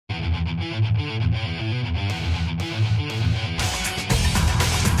The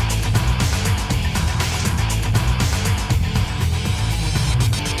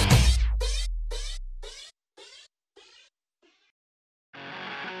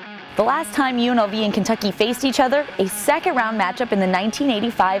last time UNLV and Kentucky faced each other, a second-round matchup in the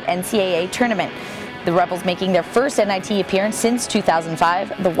 1985 NCAA tournament. The Rebels making their first NIT appearance since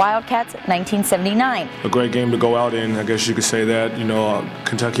 2005, the Wildcats 1979. A great game to go out in, I guess you could say that. You know,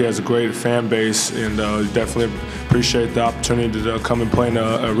 Kentucky has a great fan base, and definitely appreciate the opportunity to come and play in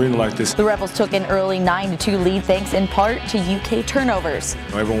an arena like this. The Rebels took an early 9-2 lead thanks in part to UK turnovers.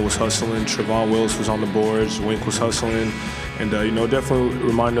 Everyone was hustling. Trevon Willis was on the boards. Wink was hustling. And, definitely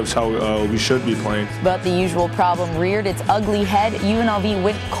reminded us how we should be playing. But the usual problem reared its ugly head. UNLV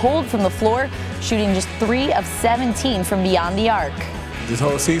went cold from the floor, shooting just 3 of 17 from beyond the arc. This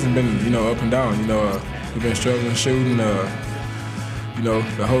whole season been, up and down. We've been struggling shooting.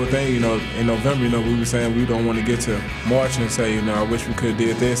 The whole thing, in November, we were saying we don't want to get to March and say, I wish we could have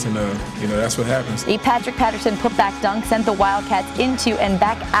did this, and, that's what happens. A Patrick Patterson putback dunk sent the Wildcats into and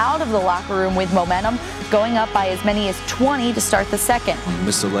back out of the locker room with momentum, going up by as many as 20 to start the second.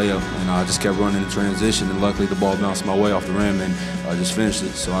 Missed the layup, and I just kept running in transition, and luckily the ball bounced my way off the rim, and I just finished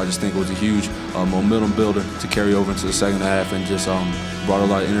it. So I just think it was a huge momentum builder to carry over into the second half, and just brought a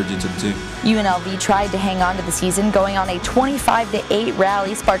lot of energy to the team. UNLV tried to hang on to the season, going on a 25-8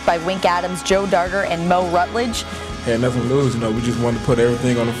 rally sparked by Wink Adams, Joe Darger, and Mo Rutledge. Had nothing to lose. We just wanted to put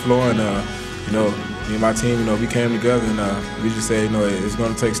everything on the floor, and me and my team, we came together, and we just said, it's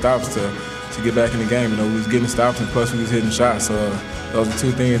going to take stops to get back in the game. We was getting stops, and plus we was hitting shots. So those are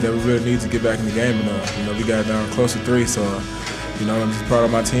two things that we really need to get back in the game. And we got down close to 3. So I'm just proud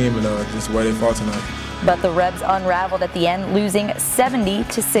of my team and just the way they fought tonight. But the Rebs unraveled at the end, losing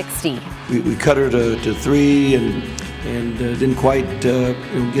 70-60. We cut her to 3 and didn't quite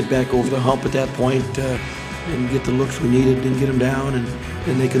get back over the hump at that point and get the looks we needed, didn't get them down, and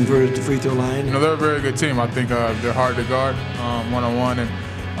then they converted the free throw line. They're a very good team. I think they're hard to guard one-on-one, and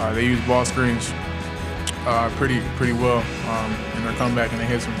they use ball screens pretty well in their comeback, and they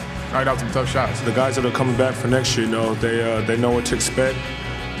knocked out some tough shots. The guys that are coming back for next year, they know what to expect.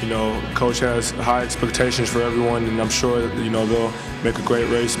 Coach has high expectations for everyone, and I'm sure they'll make a great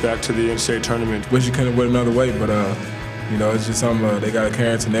race back to the NCAA tournament. Wish you could have went another way, but it's just something they got to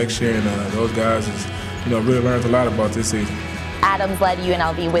carry into next year, and those guys really learned a lot about this season. Adams led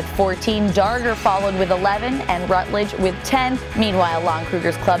UNLV with 14, Darger followed with 11, and Rutledge with 10. Meanwhile, Lon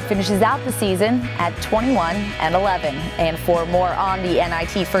Kruger's club finishes out the season at 21-11. And for more on the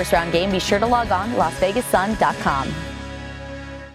NIT first round game, be sure to log on to LasVegasSun.com.